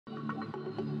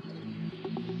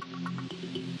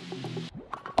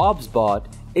OBSBOT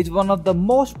is one of the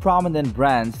most prominent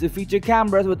brands to feature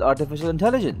cameras with artificial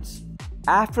intelligence.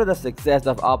 After the success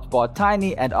of OBSBOT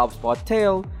Tiny and OBSBOT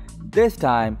Tail, this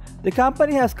time the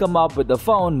company has come up with a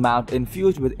phone mount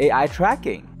infused with AI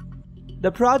tracking.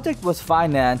 The project was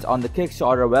financed on the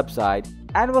Kickstarter website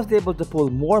and was able to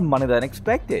pull more money than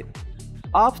expected.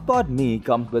 OBSBOT Me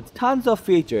comes with tons of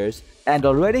features and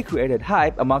already created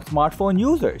hype among smartphone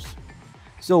users.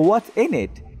 So what's in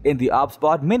it in the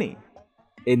OBSBOT Mini?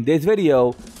 In this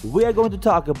video, we are going to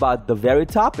talk about the very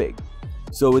topic.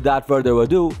 So without further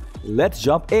ado, let's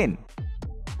jump in.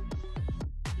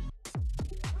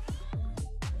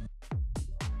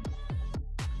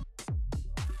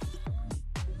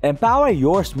 Empower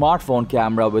your smartphone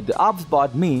camera with the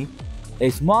OBSBOT Me,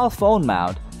 a small phone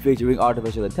mount featuring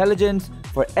artificial intelligence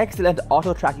for excellent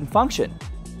auto tracking function.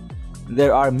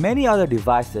 There are many other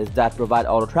devices that provide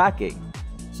auto tracking,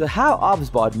 so how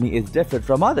OBSBOT Me is different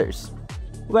from others?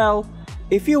 Well,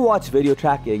 if you watch video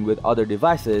tracking with other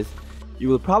devices, you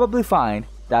will probably find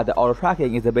that the auto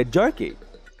tracking is a bit jerky.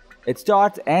 It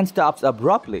starts and stops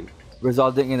abruptly,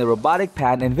 resulting in a robotic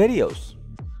pan in videos.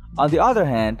 On the other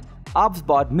hand,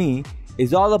 OBSBOT Me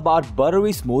is all about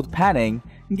buttery smooth panning,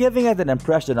 giving us an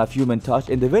impression of human touch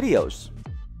in the videos.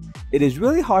 It is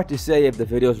really hard to say if the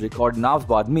videos recorded in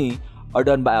OBSBOT Me are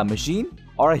done by a machine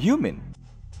or a human.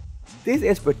 This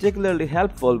is particularly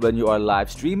helpful when you are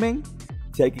live streaming,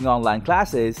 taking online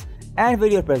classes, and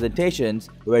video presentations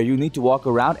where you need to walk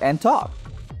around and talk.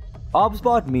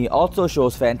 OBSBOT Me also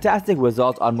shows fantastic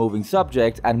results on moving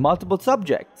subjects and multiple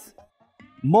subjects.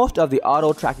 Most of the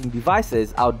auto tracking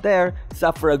devices out there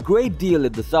suffer a great deal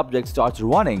if the subject starts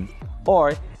running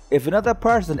or if another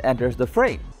person enters the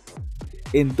frame.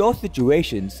 In those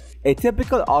situations, a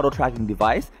typical auto tracking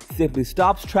device simply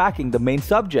stops tracking the main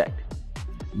subject.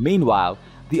 Meanwhile,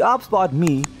 the OBSBOT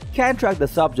Me can track the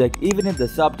subject even if the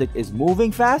subject is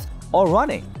moving fast or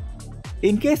running.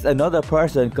 In case another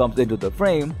person comes into the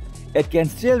frame, it can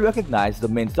still recognize the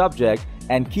main subject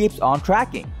and keeps on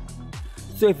tracking.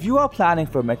 So if you are planning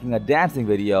for making a dancing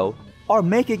video or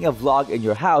making a vlog in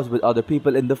your house with other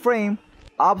people in the frame,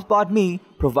 OBSBOT Me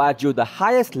provides you the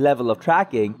highest level of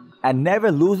tracking and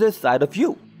never loses sight of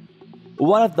you.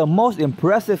 One of the most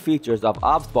impressive features of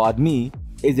OBSBOT Me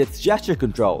is its gesture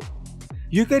control.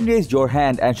 You can raise your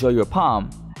hand and show your palm,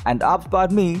 and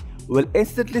OBSBOT Me will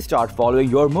instantly start following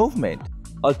your movement.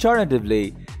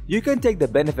 Alternatively, you can take the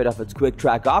benefit of its quick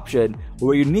track option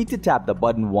where you need to tap the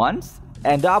button once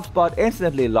and OBSBOT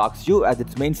instantly locks you as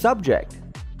its main subject.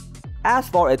 As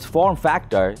for its form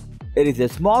factor, it is a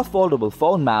small foldable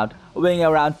phone mount weighing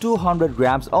around 200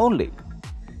 grams only.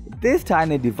 This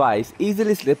tiny device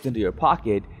easily slips into your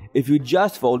pocket if you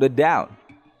just fold it down.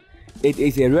 It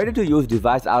is a ready-to-use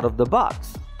device out of the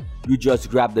box. You just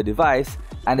grab the device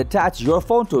and attach your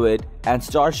phone to it and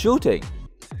start shooting.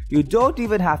 You don't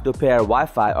even have to pair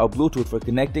Wi-Fi or Bluetooth for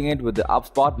connecting it with the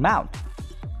OBSBOT mount.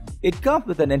 It comes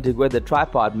with an integrated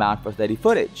tripod mount for steady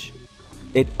footage.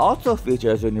 It also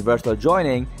features universal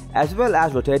joining as well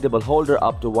as rotatable holder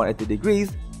up to 180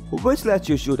 degrees, which lets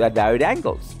you shoot at varied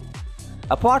angles.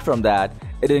 Apart from that,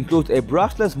 it includes a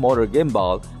brushless motor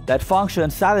gimbal that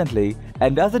functions silently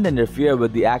and doesn't interfere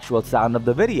with the actual sound of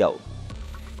the video.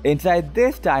 Inside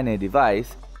this tiny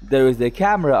device, there is a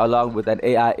camera along with an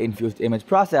AI-infused image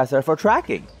processor for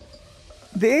tracking.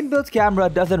 The inbuilt camera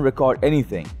doesn't record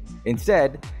anything.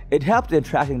 Instead, it helps in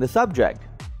tracking the subject.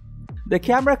 The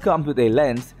camera comes with a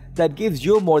lens that gives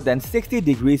you more than 60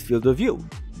 degrees field of view.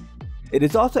 It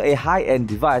is also a high-end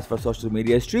device for social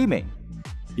media streaming.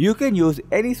 You can use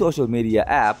any social media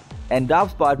app and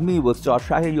OBSBOT Me will start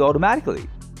tracking you automatically.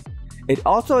 It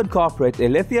also incorporates a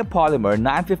lithium polymer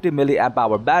 950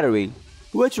 mAh battery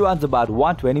which runs about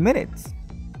 120 minutes.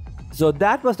 So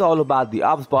that was all about the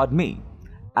OBSBOT Me,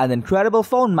 an incredible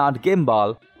phone mount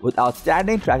gimbal with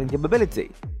outstanding tracking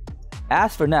capability.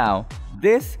 As for now,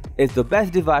 this is the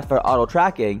best device for auto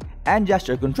tracking and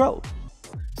gesture control.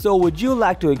 So would you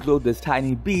like to include this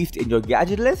tiny beast in your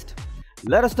gadget list?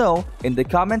 Let us know in the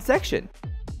comment section.